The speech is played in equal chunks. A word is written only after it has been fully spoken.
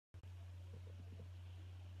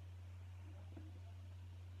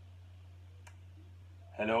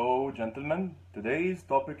Hello, gentlemen. Today's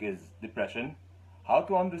topic is depression, how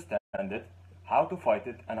to understand it, how to fight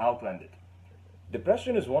it, and how to end it.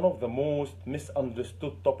 Depression is one of the most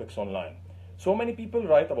misunderstood topics online. So many people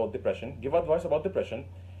write about depression, give advice about depression,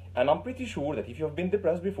 and I'm pretty sure that if you have been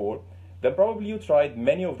depressed before, then probably you tried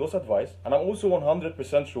many of those advice, and I'm also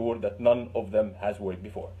 100% sure that none of them has worked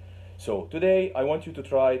before. So today, I want you to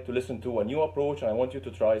try to listen to a new approach, and I want you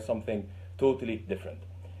to try something totally different.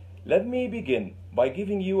 Let me begin by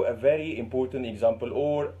giving you a very important example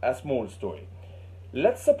or a small story.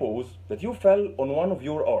 Let's suppose that you fell on one of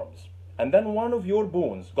your arms and then one of your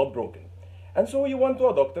bones got broken. And so you went to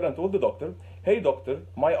a doctor and told the doctor, "Hey doctor,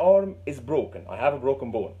 my arm is broken. I have a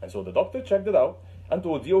broken bone." And so the doctor checked it out and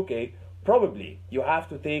told you, "Okay, probably you have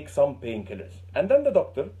to take some painkillers." And then the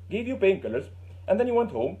doctor gave you painkillers and then you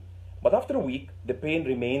went home. But after a week, the pain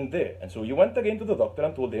remained there. And so you went again to the doctor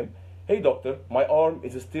and told him, "Hey doctor, my arm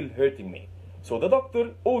is still hurting me." So the doctor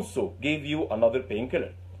also gave you another painkiller.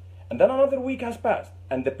 And then another week has passed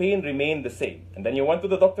and the pain remained the same. And then you went to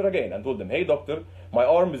the doctor again and told him, "Hey doctor, my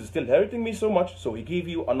arm is still hurting me so much." So he gave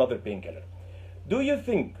you another painkiller. Do you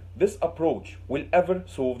think this approach will ever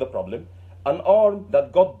solve the problem? An arm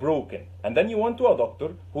that got broken and then you went to a doctor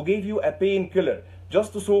who gave you a painkiller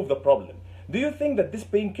just to solve the problem. Do you think that this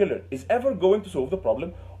painkiller is ever going to solve the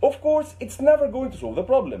problem? Of course, it's never going to solve the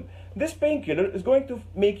problem. This painkiller is going to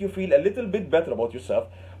make you feel a little bit better about yourself,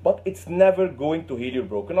 but it's never going to heal your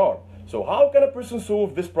broken arm. So how can a person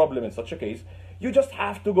solve this problem in such a case? You just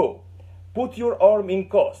have to go. Put your arm in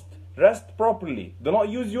cast. Rest properly. Do not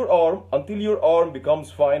use your arm until your arm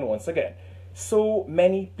becomes fine once again. So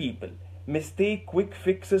many people mistake quick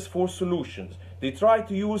fixes for solutions. They try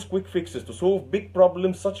to use quick fixes to solve big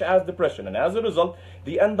problems such as depression, and as a result,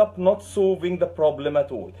 they end up not solving the problem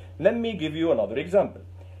at all. Let me give you another example.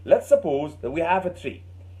 Let's suppose that we have a tree,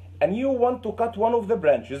 and you want to cut one of the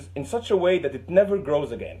branches in such a way that it never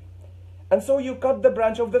grows again. And so you cut the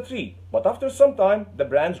branch of the tree, but after some time, the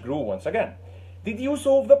branch grew once again. Did you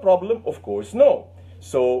solve the problem? Of course, no.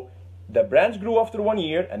 So the branch grew after 1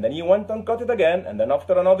 year, and then you went and cut it again, and then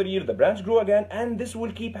after another year, the branch grew again, and this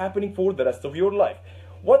will keep happening for the rest of your life.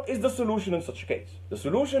 What is the solution in such a case? The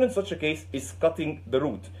solution in such a case is cutting the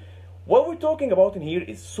root. What we're talking about in here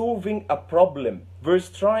is solving a problem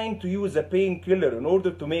versus trying to use a painkiller in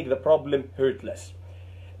order to make the problem hurt less.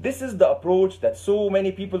 This is the approach that so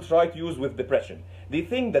many people try to use with depression. They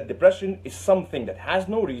think that depression is something that has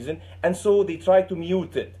no reason, and so they try to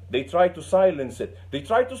mute it. They try to silence it. They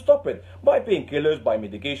try to stop it by painkillers, by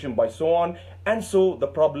medication, by so on, and so the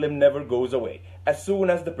problem never goes away. As soon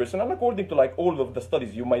as the person, and according to like all of the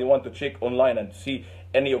studies, you might want to check online and see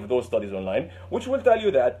any of those studies online, which will tell you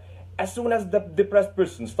that as soon as the depressed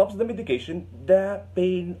person stops the medication, the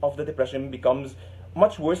pain of the depression becomes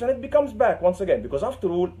much worse and it becomes back once again, because after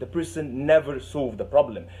all, the person never solved the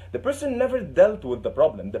problem. The person never dealt with the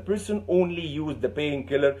problem. The person only used the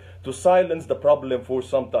painkiller to silence the problem for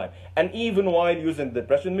some time. And even while using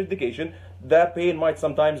depression medication, the pain might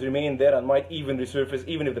sometimes remain there and might even resurface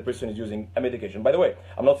even if the person is using a medication. By the way,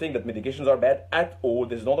 I'm not saying that medications are bad at all.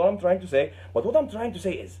 This is not what I'm trying to say. But what I'm trying to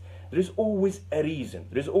say is, there is always a reason.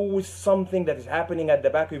 There is always something that is happening at the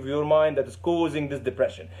back of your mind that is causing this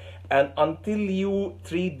depression. And until you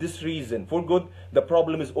treat this reason for good, the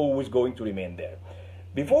problem is always going to remain there.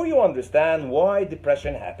 Before you understand why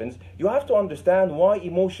depression happens, you have to understand why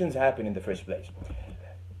emotions happen in the first place.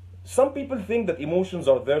 Some people think that emotions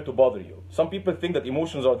are there to bother you. Some people think that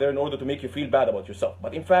emotions are there in order to make you feel bad about yourself.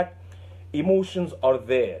 But in fact, emotions are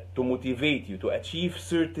there to motivate you to achieve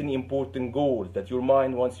certain important goals that your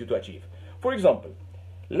mind wants you to achieve. For example,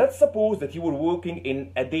 let's suppose that you were working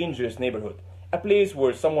in a dangerous neighborhood, a place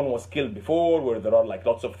where someone was killed before, where there are like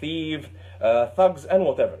lots of thieves, thugs, and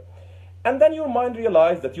whatever. And then your mind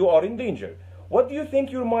realized that you are in danger. What do you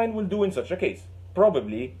think your mind will do in such a case?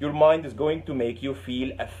 Probably your mind is going to make you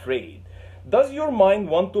feel afraid. Does your mind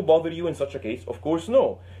want to bother you in such a case? Of course,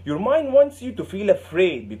 no. Your mind wants you to feel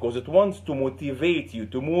afraid because it wants to motivate you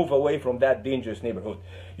to move away from that dangerous neighborhood.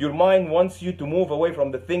 Your mind wants you to move away from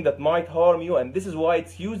the thing that might harm you, and this is why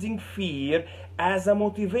it's using fear as a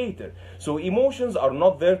motivator. So emotions are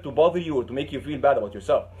not there to bother you or to make you feel bad about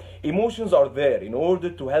yourself. Emotions are there in order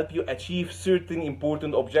to help you achieve certain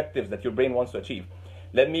important objectives that your brain wants to achieve.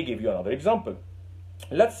 Let me give you another example.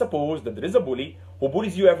 Let's suppose that there is a bully who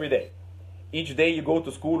bullies you every day. Each day you go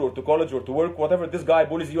to school or to college or to work, whatever, this guy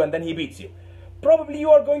bullies you and then he beats you. Probably you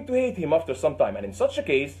are going to hate him after some time. And in such a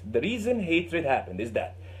case, the reason hatred happened is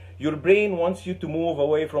that your brain wants you to move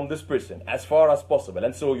away from this person as far as possible.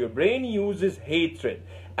 And so your brain uses hatred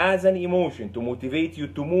as an emotion to motivate you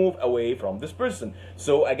to move away from this person.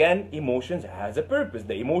 So again, emotions has a purpose.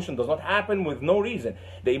 The emotion does not happen with no reason.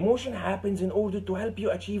 The emotion happens in order to help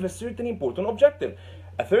you achieve a certain important objective.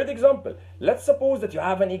 A third example, let's suppose that you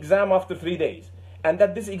have an exam after 3 days, and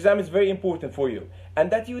that this exam is very important for you,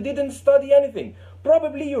 and that you didn't study anything.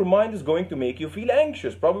 Probably your mind is going to make you feel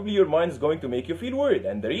anxious. Probably your mind is going to make you feel worried.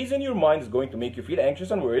 And the reason your mind is going to make you feel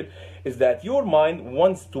anxious and worried is that your mind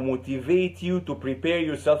wants to motivate you to prepare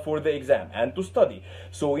yourself for the exam and to study.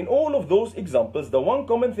 So in all of those examples, the one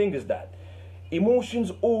common thing is that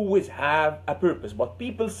emotions always have a purpose, but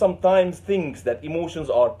people sometimes think that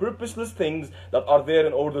emotions are purposeless things that are there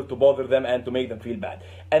in order to bother them and to make them feel bad.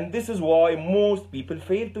 And this is why most people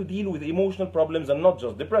fail to deal with emotional problems and not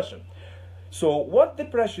just depression. So what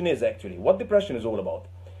depression is actually, what depression is all about?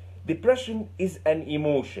 Depression is an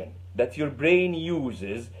emotion that your brain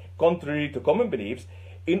uses, contrary to common beliefs,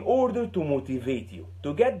 in order to motivate you,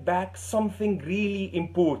 to get back something really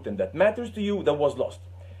important that matters to you that was lost.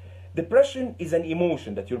 Depression is an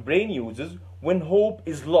emotion that your brain uses when hope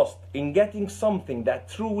is lost in getting something that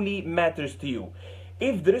truly matters to you.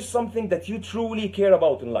 If there is something that you truly care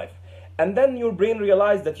about in life, and then your brain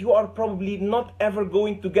realizes that you are probably not ever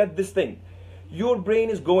going to get this thing, your brain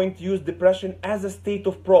is going to use depression as a state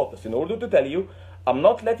of protest in order to tell you, I'm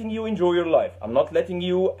not letting you enjoy your life, I'm not letting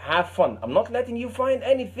you have fun, I'm not letting you find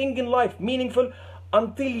anything in life meaningful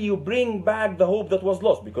until you bring back the hope that was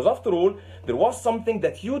lost. Because after all, there was something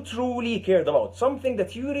that you truly cared about, something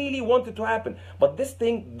that you really wanted to happen, but this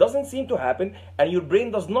thing doesn't seem to happen, and your brain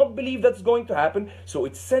does not believe that's going to happen, so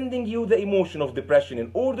it's sending you the emotion of depression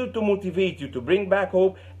in order to motivate you to bring back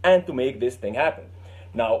hope and to make this thing happen.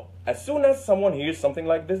 Now, as soon as someone hears something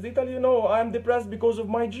like this, they tell you, no, I'm depressed because of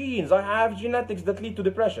my genes, I have genetics that lead to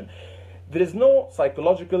depression. There is no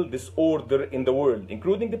psychological disorder in the world,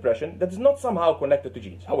 including depression, that is not somehow connected to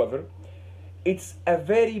genes. However, it's a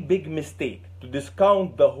very big mistake to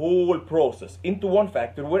discount the whole process into one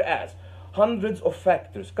factor, whereas hundreds of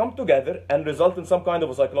factors come together and result in some kind of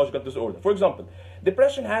a psychological disorder. For example,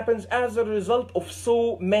 depression happens as a result of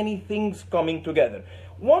so many things coming together.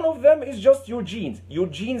 One of them is just your genes. Your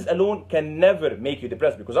genes alone can never make you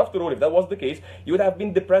depressed, because after all, if that was the case, you would have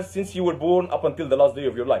been depressed since you were born up until the last day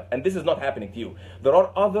of your life. And this is not happening to you. There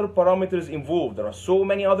are other parameters involved. There are so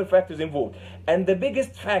many other factors involved. And the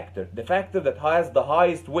biggest factor, the factor that has the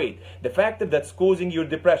highest weight, the factor that's causing your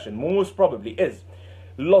depression most probably is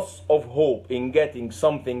loss of hope in getting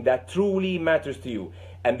something that truly matters to you.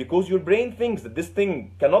 And because your brain thinks that this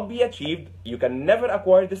thing cannot be achieved, you can never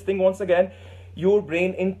acquire this thing once again, your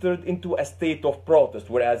brain entered into a state of protest,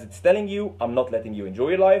 whereas it's telling you, I'm not letting you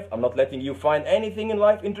enjoy your life, I'm not letting you find anything in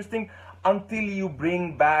life interesting until you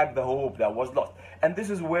bring back the hope that was lost. And this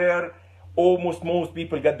is where almost most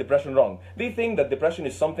people get depression wrong. They think that depression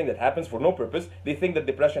is something that happens for no purpose. They think that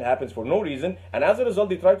depression happens for no reason, and as a result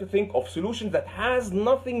they try to think of solutions that has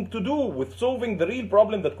nothing to do with solving the real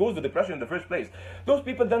problem that caused the depression in the first place. Those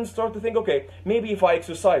people then start to think, okay, maybe if I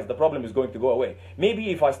exercise, the problem is going to go away. Maybe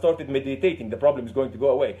if I started meditating, the problem is going to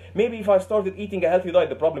go away. Maybe if I started eating a healthy diet,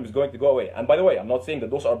 the problem is going to go away. And by the way, I'm not saying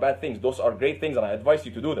that those are bad things. Those are great things, and I advise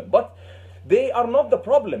you to do them. But they are not the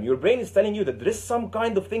problem. Your brain is telling you that there is some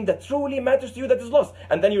kind of thing that truly matters to you that is lost.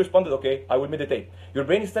 And then you responded, okay, I will meditate. Your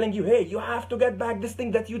brain is telling you, hey, you have to get back this thing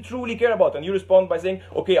that you truly care about. And you respond by saying,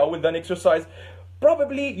 okay, I will then exercise.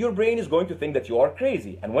 Probably your brain is going to think that you are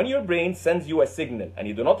crazy. And when your brain sends you a signal and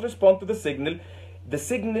you do not respond to the signal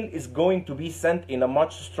is going to be sent in a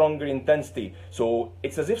much stronger intensity. So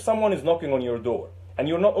it's as if someone is knocking on your door and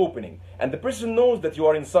you're not opening, and the person knows that you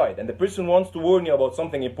are inside, and the person wants to warn you about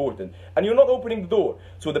something important, and you're not opening the door,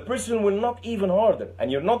 so the person will knock even harder, and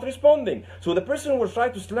you're not responding, so the person will try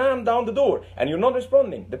to slam down the door, and you're not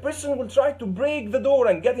responding. The person will try to break the door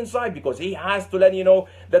and get inside because he has to let you know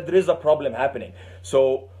that there is a problem happening.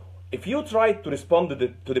 So if you try to respond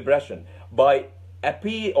to depression by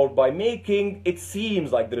by making it seem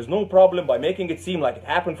like there is no problem, by making it seem like it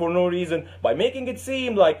happened for no reason, by making it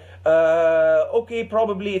seem like, okay,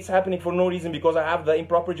 probably it's happening for no reason because I have the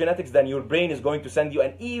improper genetics, then your brain is going to send you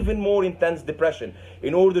an even more intense depression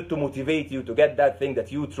in order to motivate you to get that thing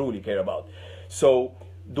that you truly care about. So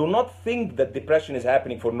do not think that depression is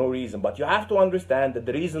happening for no reason, but you have to understand that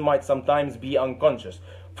the reason might sometimes be unconscious.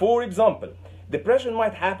 For example, depression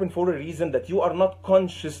might happen for a reason that you are not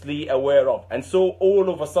consciously aware of. And so all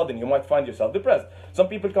of a sudden you might find yourself depressed. Some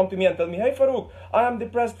people come to me and tell me, hey Farouk, I am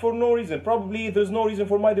depressed for no reason. Probably there's no reason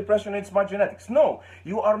for my depression, it's my genetics. No,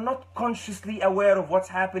 you are not consciously aware of what's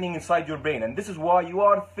happening inside your brain. And this is why you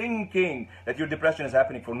are thinking that your depression is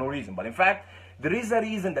happening for no reason. But in fact, There is a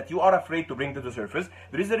reason that you are afraid to bring to the surface.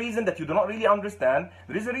 There is a reason that you do not really understand.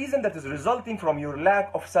 There is a reason that is resulting from your lack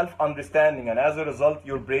of self-understanding, and as a result,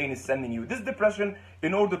 your brain is sending you this depression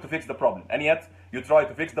in order to fix the problem. And yet, you try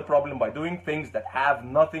to fix the problem by doing things that have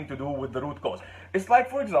nothing to do with the root cause. It's like,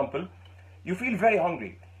 for example, you feel very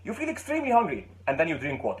hungry. You feel extremely hungry, and then you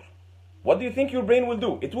drink water. What do you think your brain will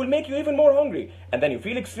do? It will make you even more hungry. And then you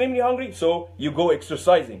feel extremely hungry, so you go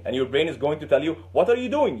exercising. And your brain is going to tell you, what are you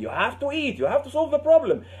doing? You have to eat. You have to solve the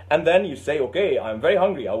problem. And then you say, okay, I'm very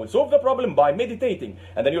hungry. I will solve the problem by meditating.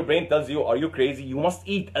 And then your brain tells you, are you crazy? You must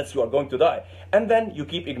eat, else you are going to die. And then you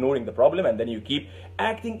keep ignoring the problem. And then you keep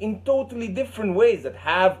acting in totally different ways that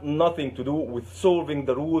have nothing to do with solving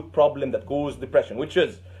the root problem that caused depression, which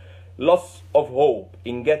is loss of hope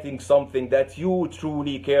in getting something that you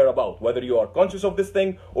truly care about, whether you are conscious of this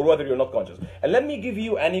thing or whether you're not conscious. And let me give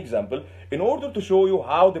you an example in order to show you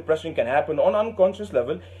how depression can happen on unconscious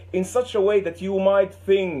level in such a way that you might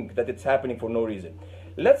think that it's happening for no reason.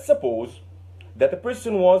 Let's suppose that a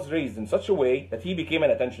person was raised in such a way that he became an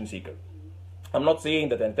attention seeker. I'm not saying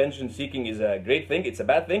that attention seeking is a great thing, it's a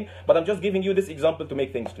bad thing, but I'm just giving you this example to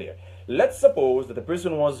make things clear. Let's suppose that the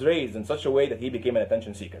person was raised in such a way that he became an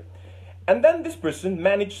attention seeker. And then this person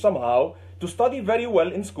managed somehow to study very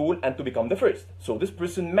well in school and to become the first. So this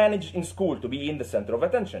person managed in school to be in the center of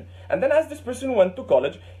attention. And then as this person went to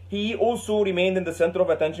college, he also remained in the center of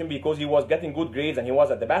attention because he was getting good grades and he was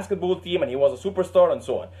at the basketball team and he was a superstar and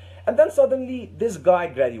so on. And then suddenly this guy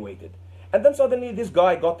graduated. And then suddenly this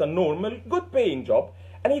guy got a normal, good paying job,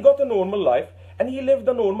 and he got a normal life, and he lived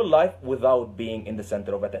a normal life without being in the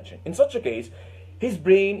center of attention. In such a case, his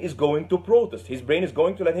brain is going to protest. His brain is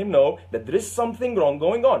going to let him know that there is something wrong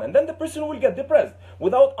going on. And then the person will get depressed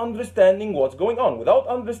without understanding what's going on, without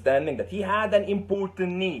understanding that he had an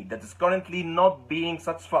important need that is currently not being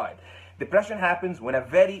satisfied. Depression happens when a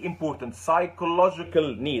very important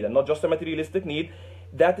psychological need, and not just a materialistic need,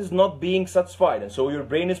 that is not being satisfied, and so your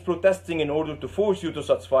brain is protesting in order to force you to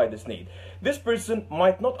satisfy this need. This person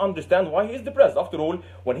might not understand why he is depressed. After all,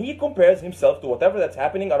 when he compares himself to whatever that's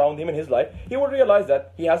happening around him in his life, he will realize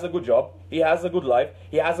that he has a good job, he has a good life,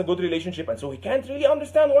 he has a good relationship, and so he can't really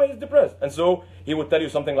understand why he's depressed. And so he would tell you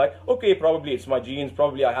something like, okay, probably it's my genes,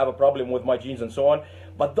 probably I have a problem with my genes and so on.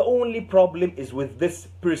 But the only problem is with this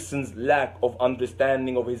person's lack of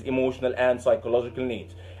understanding of his emotional and psychological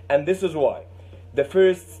needs. And this is why the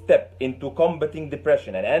first step into combating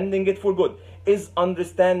depression and ending it for good is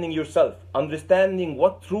understanding yourself, understanding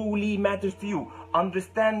what truly matters to you,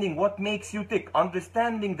 understanding what makes you tick,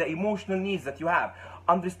 understanding the emotional needs that you have,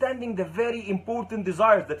 understanding the very important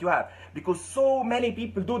desires that you have. Because so many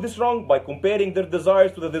people do this wrong by comparing their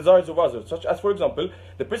desires to the desires of others. Such as, for example,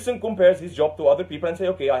 the person compares his job to other people and say,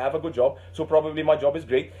 okay, I have a good job, so probably my job is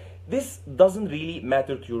great. This doesn't really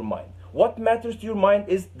matter to your mind. What matters to your mind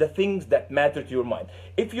is the things that matter to your mind.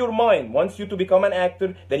 If your mind wants you to become an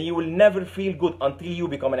actor, then you will never feel good until you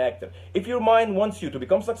become an actor. If your mind wants you to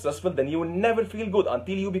become successful, then you will never feel good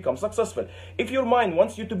until you become successful. If your mind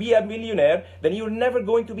wants you to be a millionaire, then you're never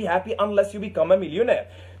going to be happy unless you become a millionaire.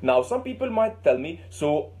 Now, some people might tell me,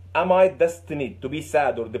 so am I destined to be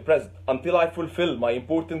sad or depressed until I fulfill my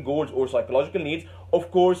important goals or psychological needs?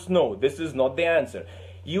 Of course, no. This is not the answer.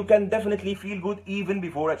 You can definitely feel good even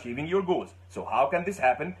before achieving your goals. So how can this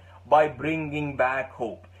happen? By bringing back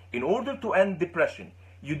hope. In order to end depression,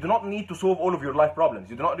 you do not need to solve all of your life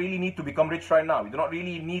problems. You do not really need to become rich right now. You do not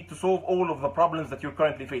really need to solve all of the problems that you're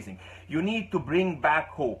currently facing. You need to bring back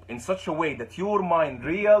hope in such a way that your mind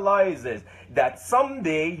realizes that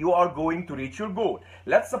someday you are going to reach your goal.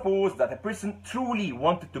 Let's suppose that a person truly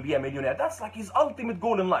wanted to be a millionaire. That's like his ultimate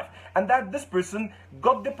goal in life. And that this person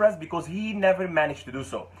got depressed because he never managed to do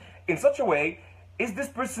so. In such a way, is this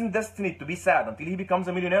person destined to be sad until he becomes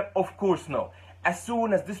a millionaire? Of course no. As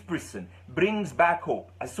soon as this person brings back hope,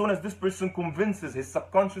 as soon as this person convinces his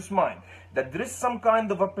subconscious mind that there is some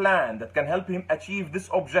kind of a plan that can help him achieve this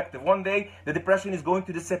objective, one day the depression is going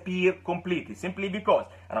to disappear completely. Simply because,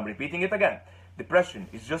 and I'm repeating it again, depression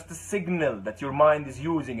is just a signal that your mind is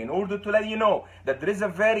using in order to let you know that there is a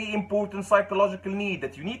very important psychological need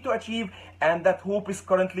that you need to achieve and that hope is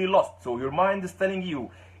currently lost. So your mind is telling you,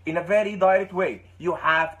 in a very direct way, you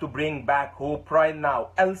have to bring back hope right now,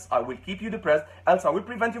 else I will keep you depressed, else I will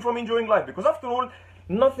prevent you from enjoying life. Because after all,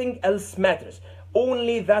 nothing else matters.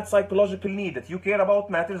 Only that psychological need that you care about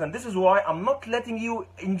matters, and this is why I'm not letting you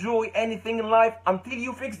enjoy anything in life until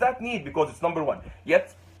you fix that need, because it's number one.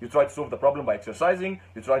 Yet, you try to solve the problem by exercising,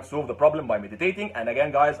 you try to solve the problem by meditating. And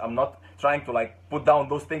again, guys, I'm not trying to like put down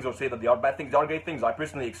those things or say that they are bad things. They are great things. I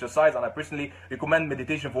personally exercise and I personally recommend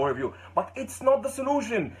meditation for all of you. But it's not the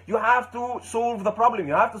solution. You have to solve the problem.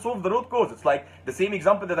 You have to solve the root cause. It's like the same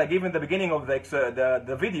example that I gave in the beginning of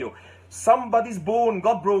the video. Somebody's bone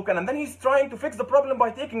got broken and then he's trying to fix the problem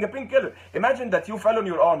by taking a painkiller. Imagine that you fell on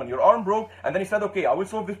your arm and your arm broke, and then he said, okay, I will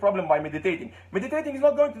solve this problem by meditating. Meditating is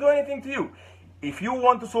not going to do anything to you. If you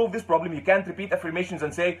want to solve this problem, you can't repeat affirmations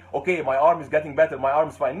and say, okay, my arm is getting better, my arm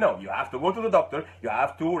is fine. No, you have to go to the doctor, you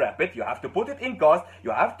have to wrap it, you have to put it in cast,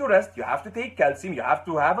 you have to rest, you have to take calcium, you have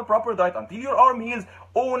to have a proper diet until your arm heals.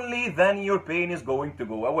 Only then your pain is going to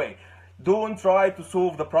go away. Don't try to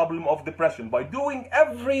solve the problem of depression by doing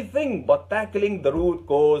everything but tackling the root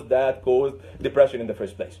cause that caused depression in the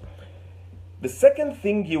first place. The second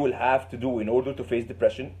thing you will have to do in order to face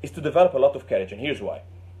depression is to develop a lot of courage, and here's why.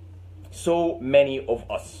 So many of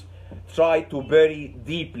us try to bury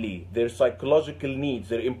deeply their psychological needs,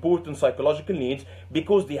 their important psychological needs,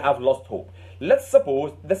 because they have lost hope. Let's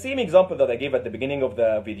suppose the same example that I gave at the beginning of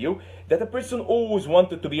the video, that a person always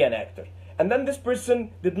wanted to be an actor. And then this person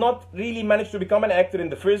did not really manage to become an actor in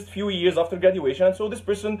the first few years after graduation, and so this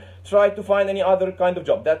person tried to find any other kind of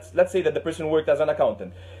job. Let's say that the person worked as an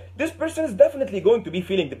accountant. This person is definitely going to be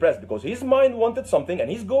feeling depressed because his mind wanted something and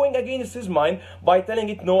he's going against his mind by telling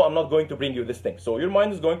it, no, I'm not going to bring you this thing. So your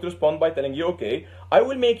mind is going to respond by telling you, okay, I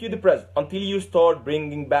will make you depressed until you start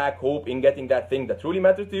bringing back hope in getting that thing that truly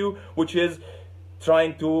matters to you, which is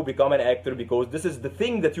trying to become an actor, because this is the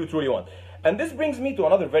thing that you truly want. And this brings me to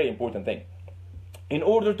another very important thing. In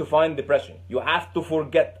order to find depression, you have to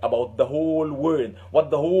forget about the whole world, what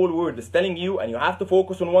the whole world is telling you, and you have to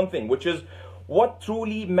focus on one thing, which is what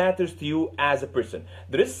truly matters to you as a person.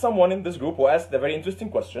 There is someone in this group who asked a very interesting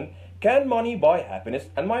question: can money buy happiness?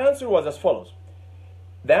 And my answer was as follows.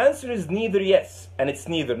 The answer is neither yes and it's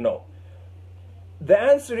neither no. The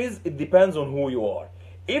answer is it depends on who you are.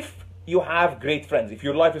 If you have great friends, if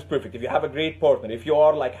your life is perfect, if you have a great partner, if you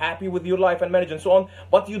are like happy with your life and marriage and so on,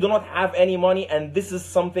 but you do not have any money and this is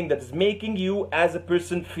something that is making you as a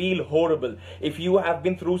person feel horrible, if you have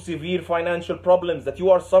been through severe financial problems that you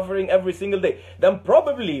are suffering every single day, then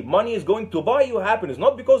probably money is going to buy you happiness,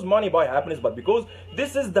 not because money buy happiness, but because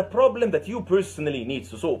this is the problem that you personally need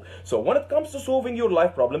to solve. So when it comes to solving your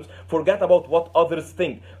life problems, forget about what others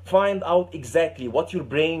think. Find out exactly what your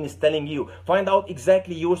brain is telling you. Find out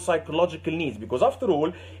exactly your psychological needs, because after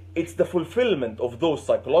all, it's the fulfillment of those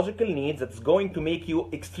psychological needs that's going to make you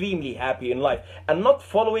extremely happy in life, and not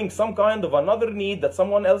following some kind of another need that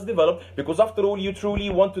someone else developed, because after all, you truly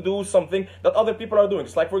want to do something that other people are doing.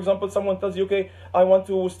 It's like, for example, someone tells you, okay, I want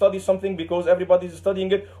to study something because everybody's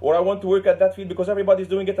studying it, or I want to work at that field because everybody's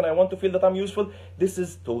doing it and I want to feel that I'm useful. This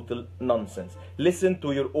is total nonsense. Listen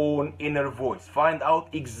to your own inner voice. Find out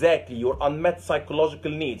exactly your unmet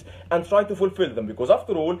psychological needs and try to fulfill them, because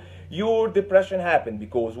after all, your depression happened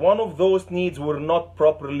because one of those needs were not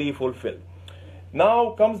properly fulfilled.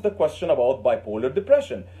 Now comes the question about bipolar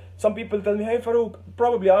depression. Some people tell me, hey Farouk,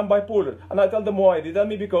 probably I'm bipolar. And I tell them why. They tell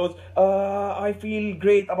me because I feel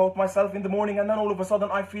great about myself in the morning and then all of a sudden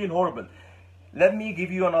I feel horrible. Let me give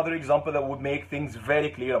you another example that would make things very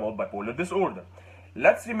clear about bipolar disorder.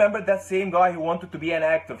 Let's remember that same guy who wanted to be an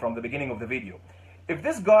actor from the beginning of the video. If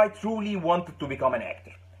this guy truly wanted to become an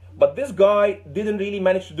actor, but this guy didn't really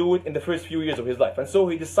manage to do it in the first few years of his life, and so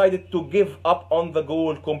he decided to give up on the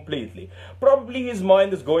goal completely, probably his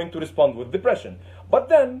mind is going to respond with depression. But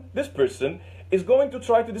then this person is going to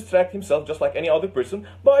try to distract himself just like any other person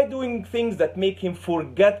by doing things that make him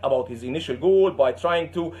forget about his initial goal, by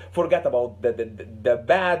trying to forget about the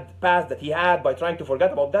bad past that he had, by trying to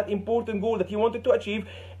forget about that important goal that he wanted to achieve,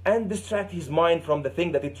 and distract his mind from the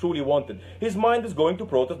thing that he truly wanted. His mind is going to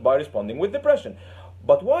protest by responding with depression.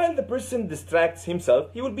 But while the person distracts himself,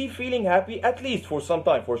 he will be feeling happy at least for some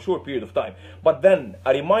time, for a short period of time. But then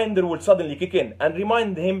a reminder will suddenly kick in and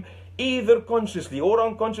remind him, either consciously or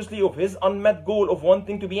unconsciously, of his unmet goal of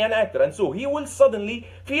wanting to be an actor. And so he will suddenly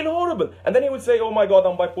feel horrible. And then he will say, oh my God,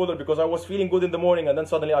 I'm bipolar because I was feeling good in the morning and then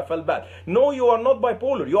suddenly I felt bad. No, you are not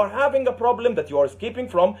bipolar. You are having a problem that you are escaping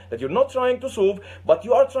from, that you're not trying to solve, but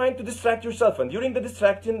you are trying to distract yourself. And during the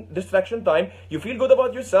distraction time, you feel good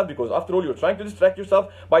about yourself because after all, you're trying to distract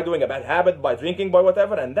yourself by doing a bad habit, by drinking, by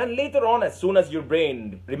whatever. And then later on, as soon as your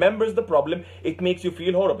brain remembers the problem, it makes you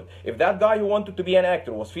feel horrible. If that guy who wanted to be an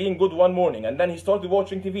actor was feeling good one morning and then he started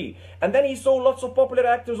watching TV and then he saw lots of popular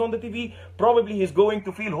actors on the TV, probably he's going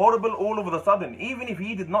to feel horrible all of a sudden, even if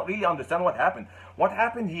he did not really understand what happened. What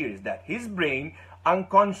happened here is that his brain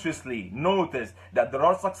unconsciously noticed that there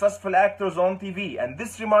are successful actors on TV, and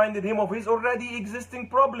this reminded him of his already existing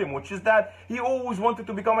problem, which is that he always wanted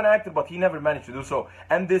to become an actor, but he never managed to do so.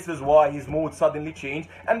 And this is why his mood suddenly changed,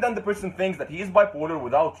 and then the person thinks that he is bipolar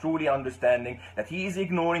without truly understanding that he is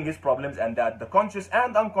ignoring his problems, and that the conscious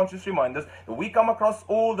and unconscious reminders that we come across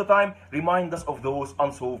all the time remind us of those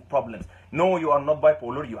unsolved problems. No, you are not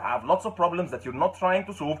bipolar. You have lots of problems that you're not trying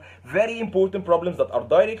to solve, very important problems that are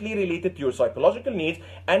directly related to your psychological needs,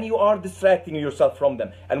 and you are distracting yourself from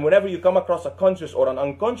them. And whenever you come across a conscious or an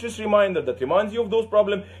unconscious reminder that reminds you of those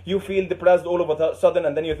problems, you feel depressed all of a sudden,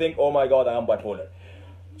 and then you think, oh my God, I am bipolar.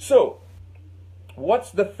 So,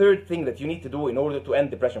 what's the third thing that you need to do in order to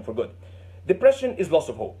end depression for good? Depression is loss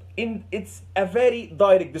of hope. It's a very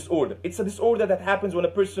direct disorder. It's a disorder that happens when a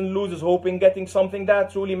person loses hope in getting something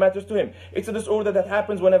that truly matters to him. It's a disorder that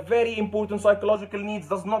happens when a very important psychological needs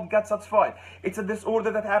does not get satisfied. It's a disorder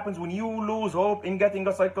that happens when you lose hope in getting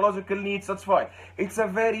a psychological need satisfied. It's a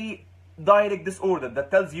very direct disorder that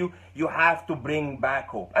tells you you have to bring back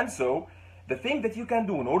hope. And so, the thing that you can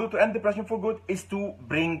do in order to end depression for good is to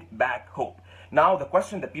bring back hope. Now, the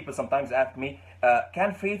question that people sometimes ask me,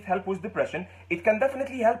 can faith help with depression? It can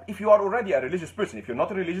definitely help if you are already a religious person. If you're not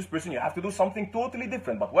a religious person, you have to do something totally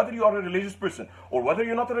different. But whether you are a religious person or whether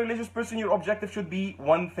you're not a religious person, your objective should be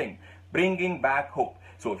one thing: bringing back hope.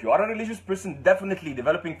 So if you are a religious person, definitely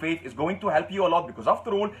developing faith is going to help you a lot, because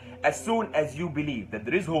after all, as soon as you believe that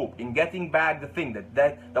there is hope in getting back the thing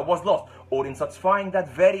that was lost, or in satisfying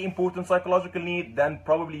that very important psychological need, then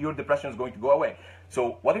probably your depression is going to go away.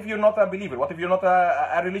 So what if you're not a believer? What if you're not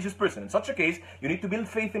a religious person? In such a case, you need to build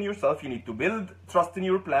faith in yourself. You need to build trust in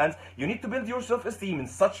your plans. You need to build your self-esteem in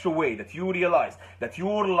such a way that you realize that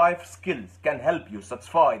your life skills can help you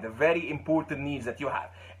satisfy the very important needs that you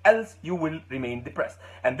have. Else you will remain depressed.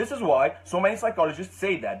 And this is why so many psychologists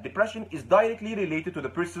say that depression is directly related to the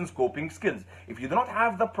person's coping skills. If you do not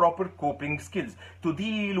have the proper coping skills to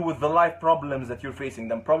deal with the life problems that you're facing,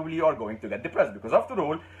 then probably you are going to get depressed, because after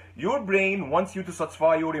all, your brain wants you to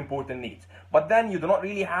satisfy your important needs, but then you do not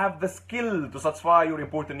really have the skill to satisfy your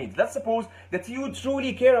important needs. Let's suppose that you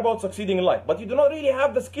truly care about succeeding in life, but you do not really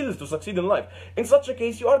have the skills to succeed in life. In such a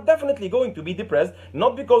case, you are definitely going to be depressed,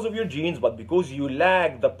 not because of your genes, but because you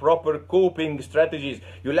lack the proper coping strategies.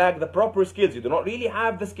 You lack the proper skills. You do not really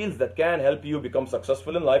have the skills that can help you become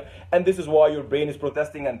successful in life, and this is why your brain is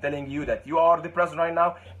protesting and telling you that you are depressed right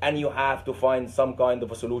now, and you have to find some kind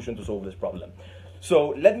of a solution to solve this problem. So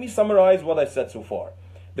let me summarize what I said so far.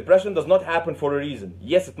 Depression does not happen for a reason.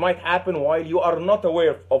 Yes, it might happen while you are not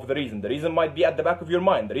aware of the reason. The reason might be at the back of your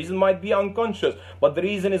mind. The reason might be unconscious, but the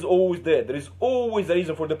reason is always there. There is always a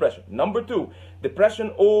reason for depression. Number two,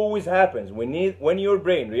 depression always happens when your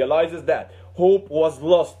brain realizes that hope was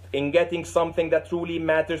lost in getting something that truly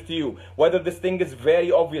matters to you. Whether this thing is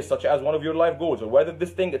very obvious, such as one of your life goals, or whether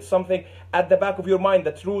this thing is something at the back of your mind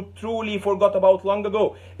that truly forgot about long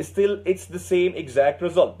ago, still it's the same exact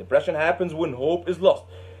result. Depression happens when hope is lost.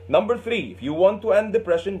 Number three, if you want to end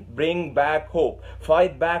depression, bring back hope.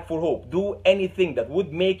 Fight back for hope. Do anything that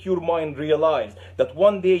would make your mind realize that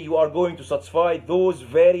one day you are going to satisfy those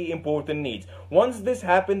very important needs. Once this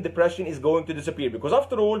happens, depression is going to disappear, because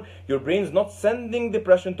after all, your brain is not sending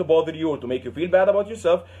depression to bother you or to make you feel bad about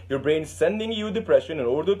yourself. Your brain is sending you depression in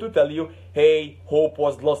order to tell you, hey, hope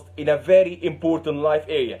was lost in a very important life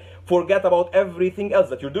area. Forget about everything else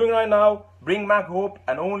that you're doing right now. Bring back hope,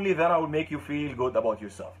 and only then I will make you feel good about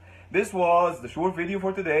yourself. This was the short video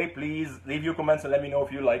for today. Please leave your comments and let me know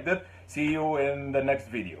if you liked it. See you in the next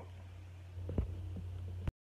video.